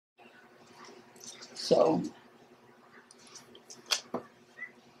So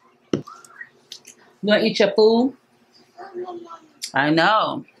you gonna eat your food? I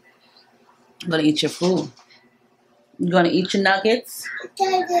know. I'm gonna eat your food. You gonna eat your nuggets?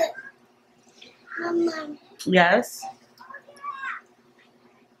 Yes.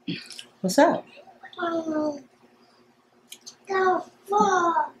 What's up?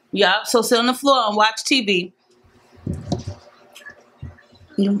 Yeah, so sit on the floor and watch TV.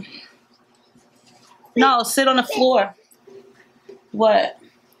 No, sit on the floor. What?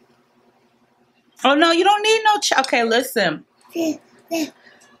 Oh, no, you don't need no... Okay, listen.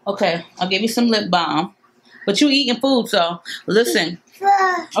 Okay, I'll give you some lip balm. But you eating food, so listen.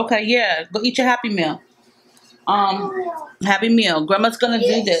 Okay, yeah, go eat your Happy Meal. Happy Meal. Grandma's gonna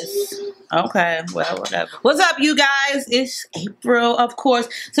do this. Okay, well, whatever. What's up, you guys? It's April, of course.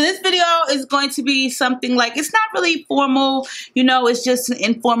 So this video is going to be something like, it's not really formal, you know, it's just an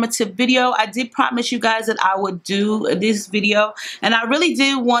informative video. I did promise you guys that I would do this video, and I really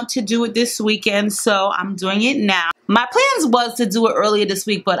did want to do it this weekend, so I'm doing it now. My plans was to do it earlier this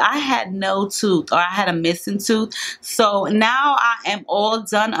week, but I had no tooth, or I had a missing tooth. So now I am all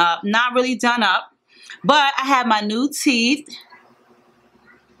done up. Not really done up, but I have my new teeth.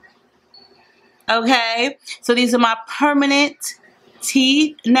 Okay, so these are my permanent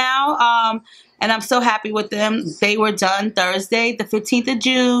teeth now, and I'm so happy with them. They were done Thursday, the 15th of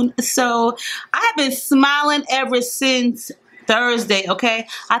June. So I have been smiling ever since Thursday, okay?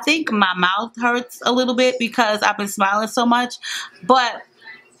 I think my mouth hurts a little bit because I've been smiling so much, but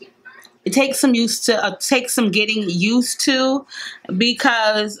it takes some getting used to,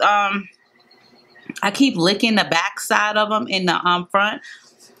 because I keep licking the back side of them in the front,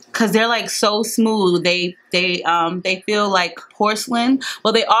 because they're like so smooth. They feel like porcelain.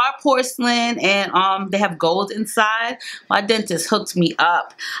 Well, they are porcelain, and they have gold inside. My dentist hooked me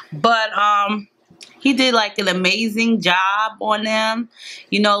up, but he did like an amazing job on them.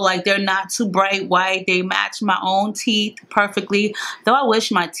 You know, like they're not too bright white. They match my own teeth perfectly. Though I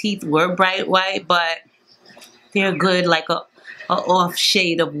wish my teeth were bright white, but they're good, like a off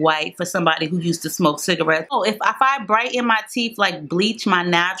shade of white for somebody who used to smoke cigarettes. Oh, if I brighten my teeth, like bleach my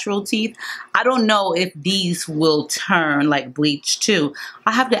natural teeth, I don't know if these will turn like bleach too.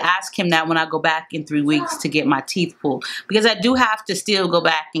 I have to ask him that when I go back in 3 weeks to get my teeth pulled, because I do have to still go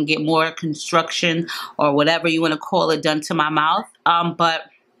back and get more construction or whatever you want to call it done to my mouth. But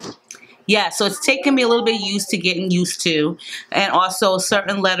yeah, so it's taken me a little bit getting used to, and also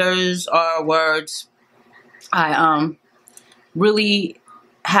certain letters or words I really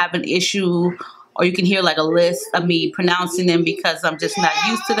have an issue, or you can hear like a list of me pronouncing them because I'm just not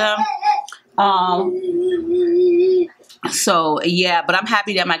used to them. So yeah, but I'm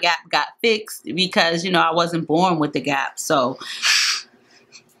happy that my gap got fixed, because you know I wasn't born with the gap. So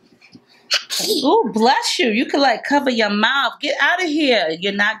oh, bless you. You could like cover your mouth. Get out of here.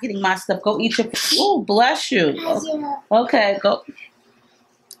 You're not getting my stuff. Go eat your... Oh, bless you. Okay, go.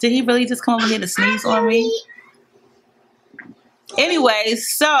 Did he really just come over here to sneeze on me? Anyway,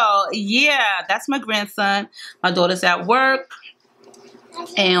 so yeah, that's my grandson. My daughter's at work,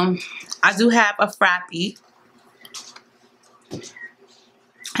 and I do have a Frappy.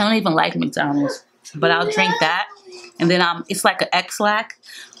 I don't even like McDonald's, but I'll drink that, and then it's like an X-Lac.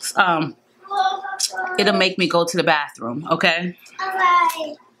 It'll make me go to the bathroom. Okay.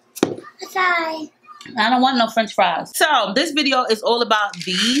 Alright. I don't want no French fries. So this video is all about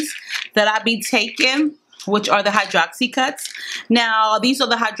these that I be taking, which are the Hydroxy Cuts. Now, these are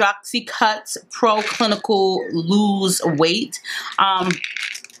the Hydroxy Cuts Pro Clinical Lose Weight.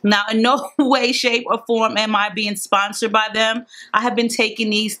 Now, in no way, shape, or form am I being sponsored by them. I have been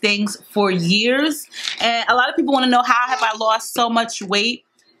taking these things for years, and a lot of people want to know, how have I lost so much weight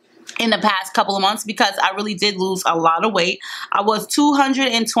in the past couple of months? Because I really did lose a lot of weight. I was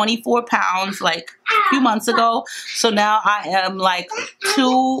 224 pounds like a few months ago. So now I am like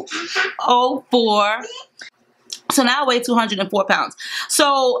 204. So now I weigh 204 pounds.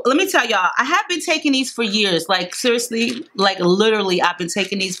 So let me tell y'all, I have been taking these for years. Like seriously, like literally, I've been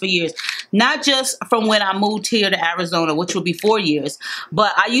taking these for years. Not just from when I moved here to Arizona, which will be 4 years,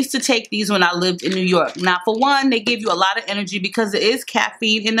 but I used to take these when I lived in New York. Now, for one, they give you a lot of energy because there is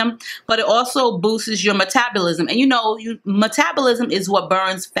caffeine in them, but it also boosts your metabolism. And you know, metabolism is what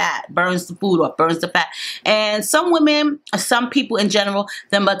burns fat, burns the food, or burns the fat. And some women, some people in general,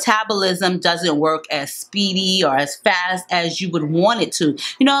 the metabolism doesn't work as speedy or as fast as you would want it to.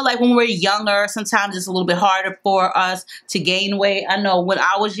 You know, like when we're younger, sometimes it's a little bit harder for us to gain weight. I know when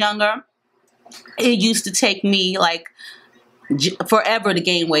I was younger, it used to take me like forever to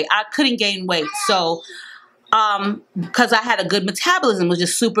gain weight. I couldn't gain weight. So because I had a good metabolism, was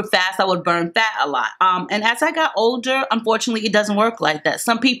just super fast. I would burn fat a lot. And as I got older, unfortunately, it doesn't work like that.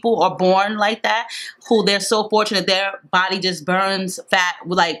 Some people are born like that, who they're so fortunate their body just burns fat,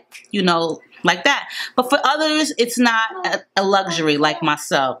 like, you know, like that. But for others, it's not a luxury like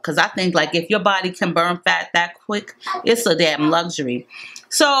myself, because I think, like, if your body can burn fat that quick, it's a damn luxury.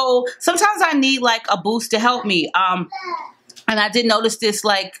 So sometimes I need like a boost to help me. And I did notice this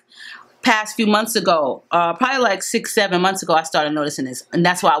like past few months ago, probably like 6-7 months ago, I started noticing this, and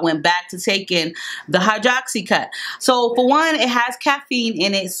that's why I went back to taking the Hydroxycut. So for one, it has caffeine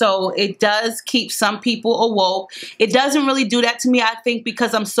in it, so it does keep some people awoke. It doesn't really do that to me, I think,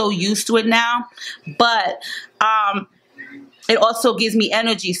 because I'm so used to it now, but it also gives me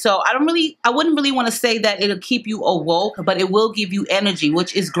energy. So I wouldn't really want to say that it'll keep you awoke, but it will give you energy,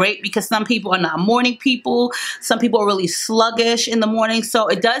 which is great because some people are not morning people. Some people are really sluggish in the morning. So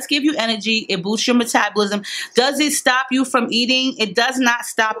it does give you energy. It boosts your metabolism. Does it stop you from eating? It does not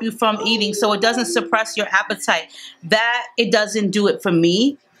stop you from eating. So it doesn't suppress your appetite. That, it doesn't do it for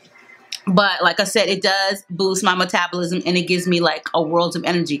me. But like I said, it does boost my metabolism, and it gives me like a world of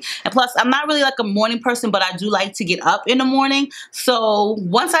energy. And plus, I'm not really like a morning person, but I do like to get up in the morning. So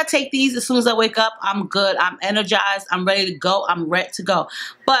once I take these, as soon as I wake up, I'm good. I'm energized. I'm ready to go. I'm ready to go.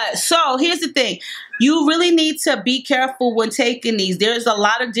 But so here's the thing. You really need to be careful when taking these. There's a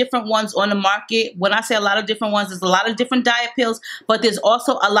lot of different ones on the market. When I say a lot of different ones, there's a lot of different diet pills, but there's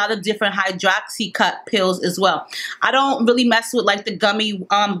also a lot of different Hydroxycut pills as well. I don't really mess with like the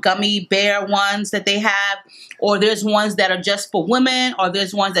gummy bear ones that they have, or there's ones that are just for women, or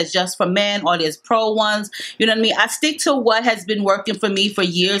there's ones that's just for men, or there's pro ones. You know what I mean? I stick to what has been working for me for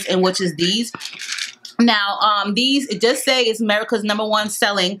years, and which is these. Now, these, it just say it's America's #1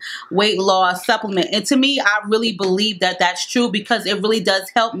 selling weight loss supplement. And to me, I really believe that that's true because it really does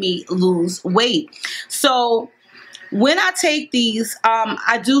help me lose weight. So when I take these,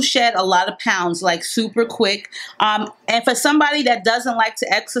 I do shed a lot of pounds, like super quick. And for somebody that doesn't like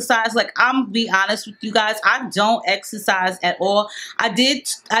to exercise, like I'm be honest with you guys, I don't exercise at all. I did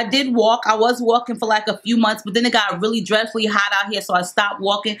walk. I was walking for like a few months, but then it got really dreadfully hot out here, so I stopped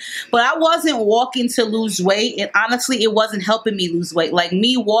walking. But I wasn't walking to lose weight, and honestly, it wasn't helping me lose weight. Like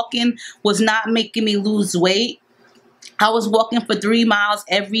me walking was not making me lose weight. I was walking for 3 miles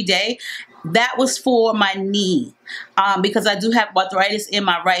every day. That was for my knee, because I do have arthritis in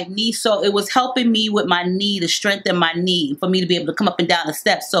my right knee, so it was helping me with my knee, to strengthen my knee, for me to be able to come up and down the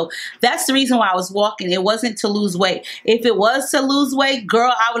steps. So that's the reason why I was walking. It wasn't to lose weight. If it was to lose weight,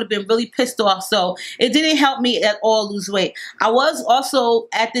 girl, I would have been really pissed off. So it didn't help me at all lose weight. I was also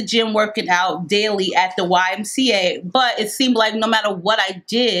at the gym working out daily at the YMCA, but it seemed like no matter what I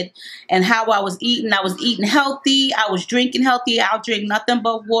did and how I was eating healthy, I was drinking healthy. I'll drink nothing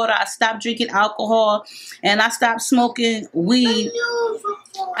but water. I stopped drinking alcohol, and I stopped smoking weed.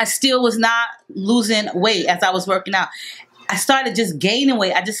 I still was not losing weight as I was working out. I started just gaining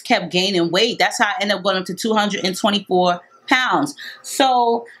weight. I just kept gaining weight. That's how I ended up going up to 224 pounds.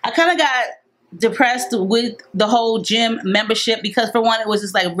 So I kind of got depressed with the whole gym membership because, for one, it was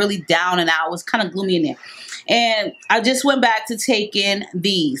just like really down and out. It was kind of gloomy in there. And I just went back to taking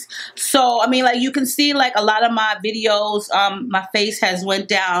these. So, I mean, like you can see, like a lot of my videos, my face has went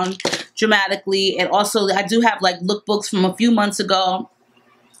down dramatically. And also I do have like lookbooks from a few months ago.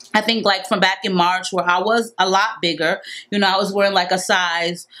 I think like from back in March, where I was a lot bigger. You know, I was wearing like a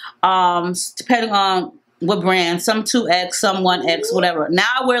size, depending on what brand, some 2X, some 1X, whatever. Now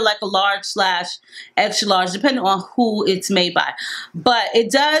I wear like a large/extra large, depending on who it's made by. But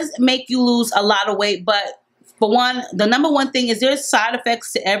it does make you lose a lot of weight. But for one, the #1 thing is there's side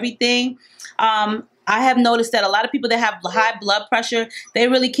effects to everything. I have noticed that a lot of people that have high blood pressure, they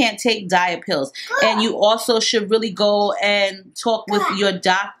really can't take diet pills. And you also should really go and talk with your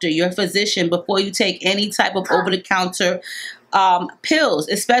doctor, your physician, before you take any type of over-the-counter pills,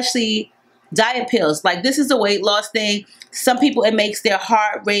 especially diet pills. Like this is a weight loss thing. Some people, it makes their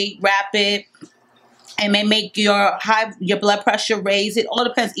heart rate rapid. It may make your blood pressure raise. It all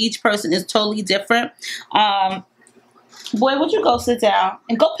depends. Each person is totally different. Boy, would you go sit down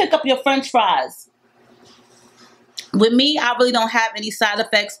and go pick up your French fries? With me, I really don't have any side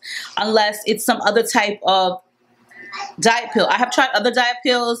effects unless it's some other type of diet pill. I have tried other diet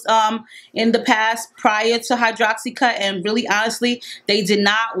pills in the past prior to Hydroxycut, and really honestly, they did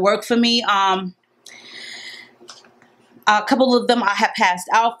not work for me. A couple of them I have passed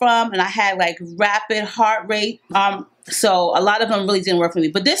out from, and I had like rapid heart rate. So a lot of them really didn't work for me.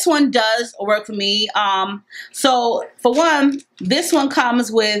 But this one does work for me. So for one, this one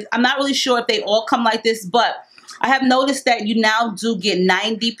comes with, I'm not really sure if they all come like this, but I have noticed that you now do get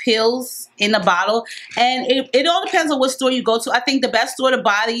 90 pills in a bottle, and it all depends on what store you go to. I think the best store to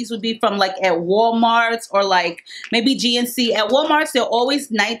buy these would be from like at Walmart or like maybe GNC. At Walmart, they're always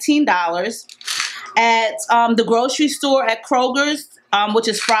 $19. At the grocery store at Kroger's, which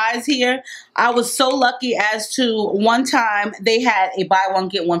is Fry's here, I was so lucky as to one time they had a buy one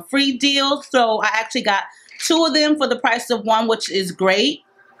get one free deal, so I actually got 2 of them for the price of one, which is great.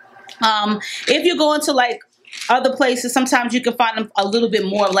 If you go into like other places, sometimes you can find them a little bit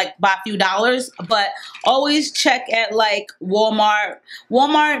more, like by a few dollars, but always check at like Walmart.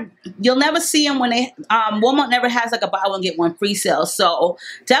 Walmart, you'll never see them when they, Walmart never has like a buy one get one free sale, so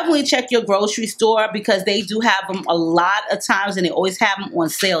definitely check your grocery store because they do have them a lot of times and they always have them on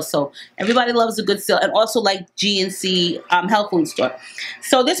sale, so everybody loves a good sale. And also like GNC health food store.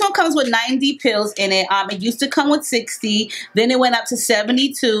 So this one comes with 90 pills in it. It used to come with 60, then it went up to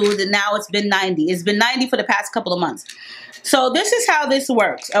 72, then now it's been 90. It's been 90 for the past couple of months. So this is how this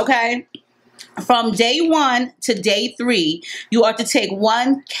works, okay? From day 1 to day 3, you are to take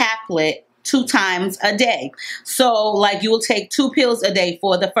 1 caplet 2 times a day. So like you will take 2 pills a day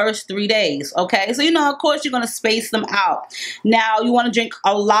for the first 3 days, okay? So of course you're going to space them out. Now you want to drink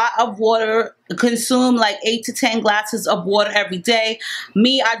a lot of water, consume like 8 to 10 glasses of water every day.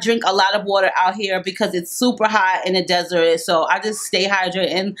 Me, I drink a lot of water out here because it's super hot in the desert, so I just stay hydrated,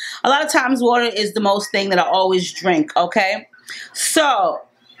 and a lot of times water is the most thing that I always drink, okay? So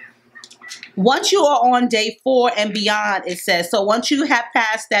once you are on day 4 and beyond, it says, so once you have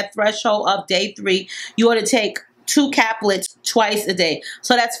passed that threshold of day 3, you are to take 2 caplets twice a day.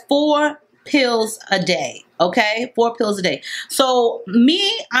 So that's 4 pills a day, okay? 4 pills a day. So me,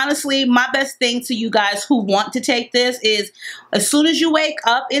 honestly, my best thing to you guys who want to take this is as soon as you wake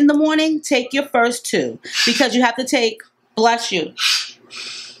up in the morning, take your first 2 because you have to take, bless you,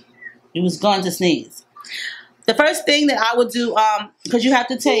 you was going to sneeze. The first thing that I would do, because you have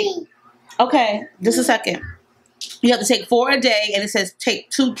to take, okay, just a second. You have to take 4 a day, and it says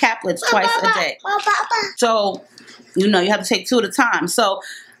take 2 caplets twice a day. So, you have to take 2 at a time. So,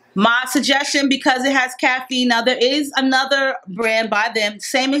 my suggestion, because it has caffeine, now there is another brand by them,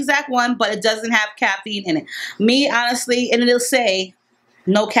 same exact one, but it doesn't have caffeine in it. Me, honestly, and it'll say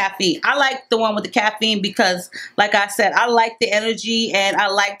no caffeine. I like the one with the caffeine because, like I said, I like the energy and I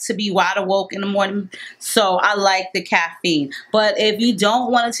like to be wide awoke in the morning, so I like the caffeine. But if you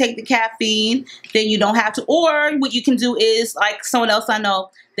don't want to take the caffeine, then you don't have to. Or what you can do is, like someone else I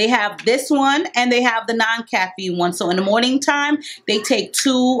know, they have this one and they have the non-caffeine one. So in the morning time, they take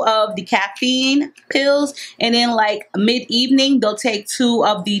 2 of the caffeine pills, and then like mid-evening, they'll take 2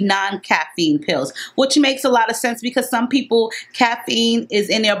 of the non-caffeine pills, which makes a lot of sense because some people, caffeine is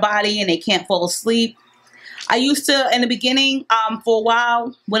in their body and they can't fall asleep. I used to, in the beginning, for a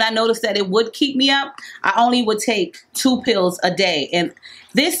while, when I noticed that it would keep me up, I only would take 2 pills a day. And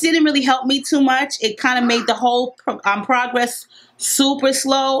this didn't really help me too much. It kind of made the whole progress super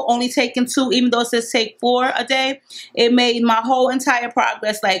slow, only taking 2, even though it says take 4 a day. It made my whole entire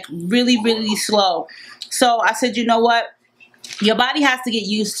progress like really, really slow. So I said, you know what? Your body has to get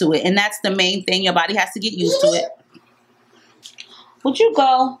used to it. And that's the main thing. Your body has to get used to it. Would you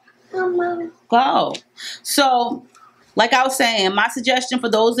go? Go. So, like I was saying, my suggestion for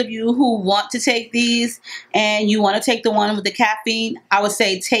those of you who want to take these and you want to take the one with the caffeine, I would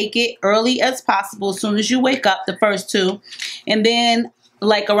say take it early as possible as soon as you wake up, the first 2. And then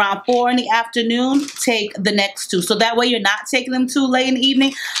like around 4 in the afternoon, take the next 2. So that way you're not taking them too late in the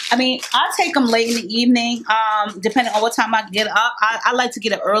evening. I mean, I take them late in the evening, depending on what time I get up. I like to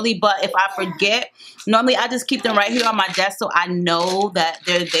get it early, but if I forget, normally I just keep them right here on my desk so I know that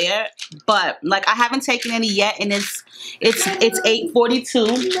they're there. But like I haven't taken any yet, and it's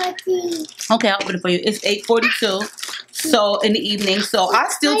 8:42. Okay, I'll open it for you. It's 8:42. So in the evening, so I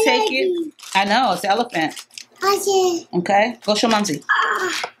still take it. I know, it's the elephant. Okay, go show Mumsy.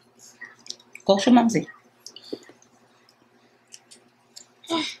 Go show Mumsy.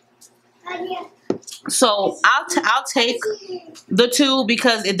 So I'll take the 2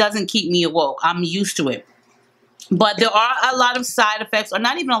 because it doesn't keep me awoke. I'm used to it. But there are a lot of side effects, or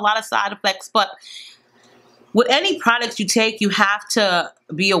not even a lot of side effects, but with any products you take, you have to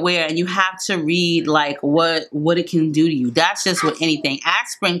be aware and you have to read like what it can do to you. That's just with anything.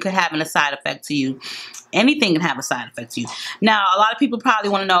 Aspirin could have a side effect to you. Anything can have a side effect to you. Now, a lot of people probably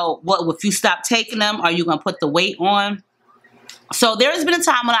want to know, what if you stop taking them, are you going to put the weight on? So there has been a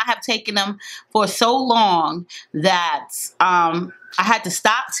time when I have taken them for so long that I had to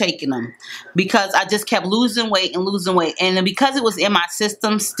stop taking them because I just kept losing weight and losing weight. And because it was in my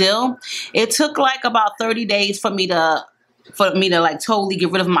system still, it took like about 30 days for me to for me to like totally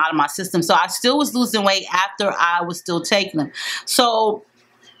get rid of them out of my system. So I still was losing weight after I was still taking them. So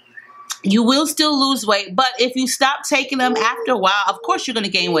you will still lose weight, but if you stop taking them after a while, of course you're going to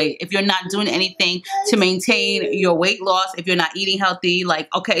gain weight if you're not doing anything to maintain your weight loss, if you're not eating healthy.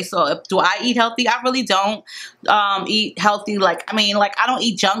 Like, okay, so do I eat healthy? I really don't eat healthy. Like, I mean, like, I don't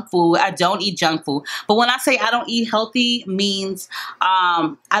eat junk food. I don't eat junk food. But when I say I don't eat healthy, means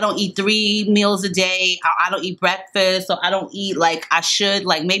I don't eat 3 meals a day. I don't eat breakfast, so I don't eat like I should.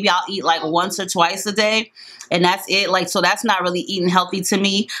 Like, maybe I'll eat like once or twice a day, and that's it. Like, so that's not really eating healthy to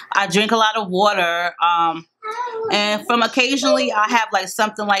me. I drink a lot of water, and from occasionally I have like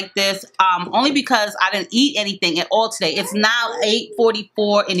something like this, only because I didn't eat anything at all today. It's now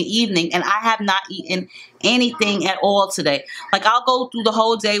 8:44 in the evening, and I have not eaten anything at all today. Like, I'll go through the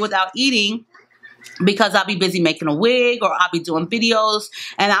whole day without eating, because I'll be busy making a wig, or I'll be doing videos,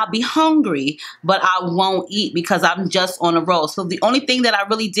 and I'll be hungry, but I won't eat because I'm just on a roll. So the only thing that I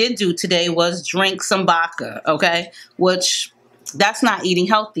really did do today was drink some vodka, okay? Which, that's not eating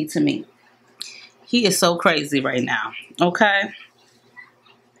healthy to me. He is so crazy right now, okay?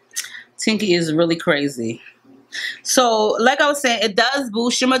 Tinky is really crazy. So, like I was saying, it does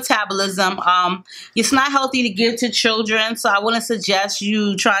boost your metabolism. It's not healthy to give to children, so I wouldn't suggest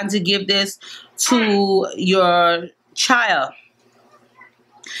you trying to give this to your child.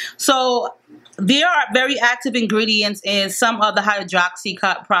 So, there are very active ingredients in some of the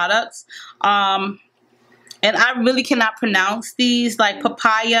Hydroxycut products. And I really cannot pronounce these, like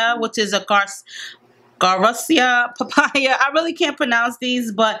papaya, which is a Garcia papaya. I really can't pronounce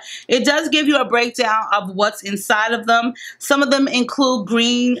these, but it does give you a breakdown of what's inside of them. Some of them include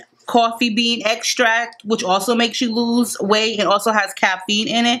green coffee bean extract, which also makes you lose weight and also has caffeine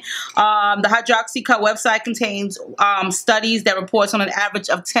in it. The Hydroxycut website contains studies that reports on an average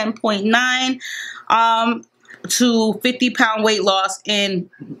of 10.9 to 50-pound weight loss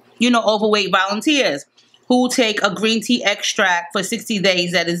in, overweight volunteers who take a green tea extract for 60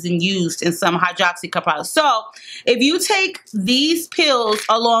 days that is used in some Hydroxycut products. So if you take these pills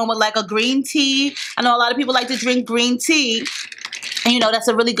along with like a green tea, I know a lot of people like to drink green tea, and that's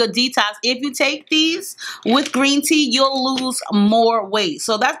a really good detox. If you take these with green tea, you'll lose more weight.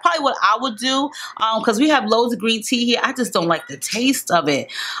 So that's probably what I would do, because we have loads of green tea here. I just don't like the taste of it.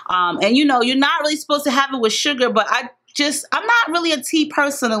 And you're not really supposed to have it with sugar, but I'm not really a tea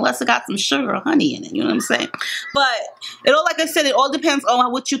person unless it got some sugar or honey in it. You know what I'm saying? But like I said, it all depends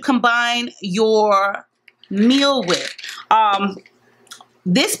on what you combine your meal with. But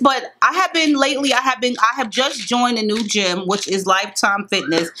I have just joined a new gym, which is Lifetime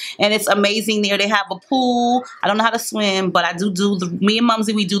Fitness, and it's amazing there. They have a pool. I don't know how to swim, but I do me and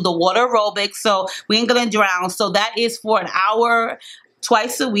Mumsy, we do the water aerobics, so we ain't gonna drown. So that is for an hour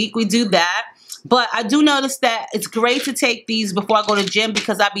twice a week. We do that. But I do notice that it's great to take these before I go to the gym,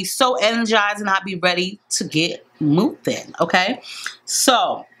 because I'll be so energized and I'll be ready to get moving, okay?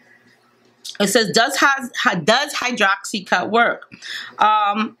 So it says, does Hydroxycut work?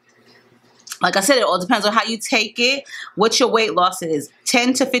 Like I said, it all depends on how you take it, what your weight loss is.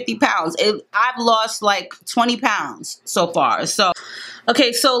 10 to 50 pounds. I've lost like 20 pounds so far. So,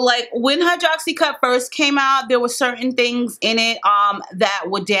 okay, so like when Hydroxycut first came out, there were certain things in it that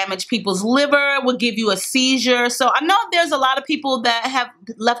would damage people's liver, would give you a seizure. So I know there's a lot of people that have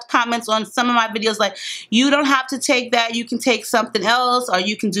left comments on some of my videos like, you don't have to take that, you can take something else, or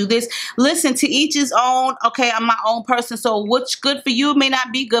you can do this. Listen, to each his own. Okay, I'm my own person, so what's good for you may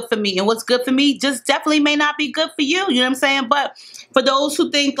not be good for me, and what's good for me just definitely may not be good for you. You know what I'm saying? But for those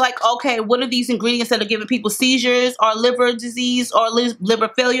who think like, okay, what are these ingredients that are giving people seizures or liver disease or liver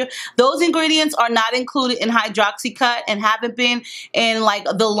failure? Those ingredients are not included in Hydroxycut and haven't been in like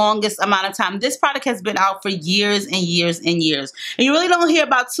the longest amount of time. This product has been out for years and years and years. And you really don't hear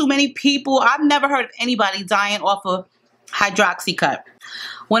about too many people. I've never heard of anybody dying off of Hydroxycut.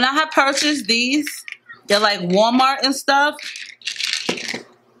 When I have purchased these, they're like Walmart and stuff,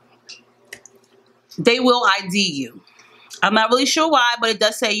 they will ID you. I'm not really sure why, but it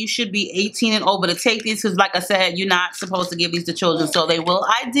does say you should be 18 and over to take these, because like I said, you're not supposed to give these to children. So they will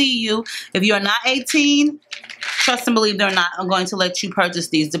ID you. If you're not 18, trust and believe they're not going to let you purchase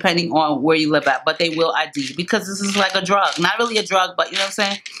these depending on where you live at, but they will ID you, because this is like a drug. Not really a drug, but you know what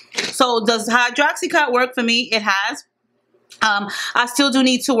I'm saying? So does Hydroxycut work for me? It has. I still do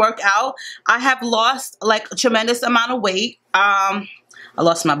need to work out. I have lost like a tremendous amount of weight. I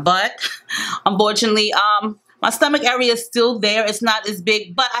lost my butt. Unfortunately, my stomach area is still there. It's not as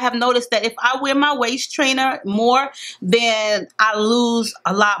big, but I have noticed that if I wear my waist trainer more, then I lose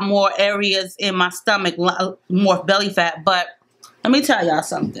a lot more areas in my stomach, more belly fat. But let me tell y'all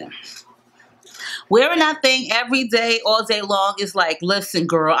something. wearing that thing every day, all day long is like, listen,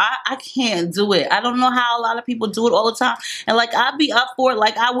 girl, I can't do it. I don't know how a lot of people do it all the time. And like, I'd be up for it.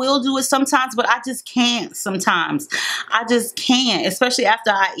 Like, I will do it sometimes, but I just can't sometimes. I just can't, especially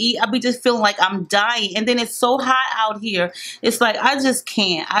after I eat. I be just feeling like I'm dying. And then it's so hot out here. It's like, I just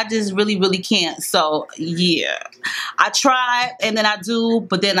can't. I just really, really can't. So, yeah. I try, and then I do,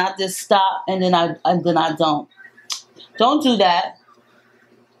 but then I just stop, and then I don't. Don't do that.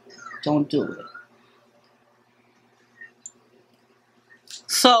 Don't do it.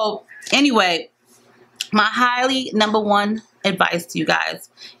 So, anyway, my highly #1 advice to you guys,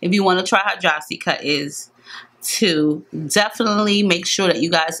 if you want to try Hydroxycut, is to definitely make sure that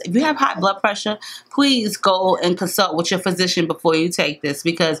you guys, if you have high blood pressure, please go and consult with your physician before you take this,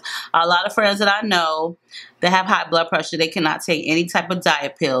 because a lot of friends that I know that have high blood pressure, they cannot take any type of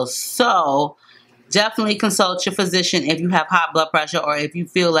diet pills. So definitely consult your physician if you have high blood pressure, or if you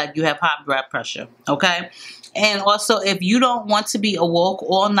feel like you have high blood pressure, okay? And also, if you don't want to be awoke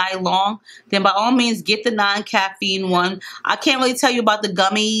all night long, then by all means get the non-caffeine one. I can't really tell you about the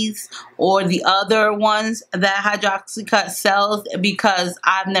gummies or the other ones that Hydroxycut sells, because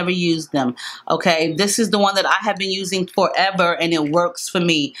I've never used them, okay? This is the one that I have been using forever, and it works for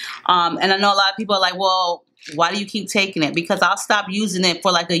me. And I know a lot of people are like, well, why do you keep taking it? Because I'll stop using it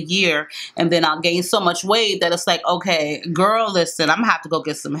for like a year, and then I'll gain so much weight that it's like, okay, girl, listen, I'm gonna have to go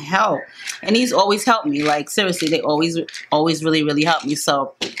get some help. And these always help me. Like, seriously, they always really, really help me.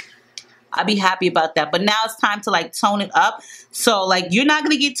 So I'd be happy about that. But now it's time to like tone it up. So like, you're not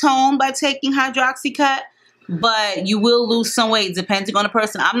gonna get toned by taking Hydroxycut, but you will lose some weight depending on the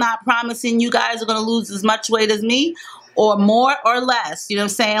person. I'm not promising you guys are gonna lose as much weight as me, or more or less. You know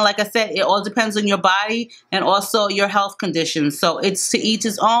what I'm saying? Like I said, it all depends on your body and also your health conditions. So it's to each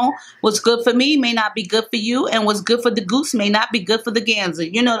his own. What's good for me may not be good for you, and what's good for the goose may not be good for the gander.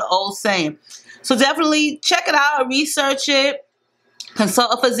 You know the old saying. So definitely check it out, research it.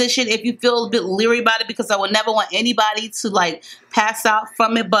 Consult a physician if you feel a bit leery about it, because I would never want anybody to like pass out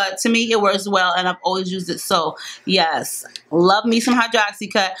from it. But to me, it works well, and I've always used it. So yes, love me some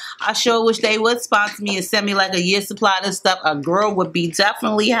Hydroxycut. I sure wish they would sponsor me and send me like a year's supply of this stuff. A girl would be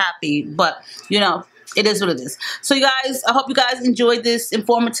definitely happy. But you know, it is what it is. So you guys, I hope you guys enjoyed this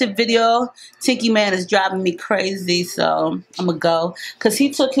informative video. Tinky Man is driving me crazy, so I'm gonna go, because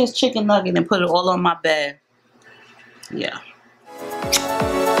he took his chicken nugget and put it all on my bed. Yeah.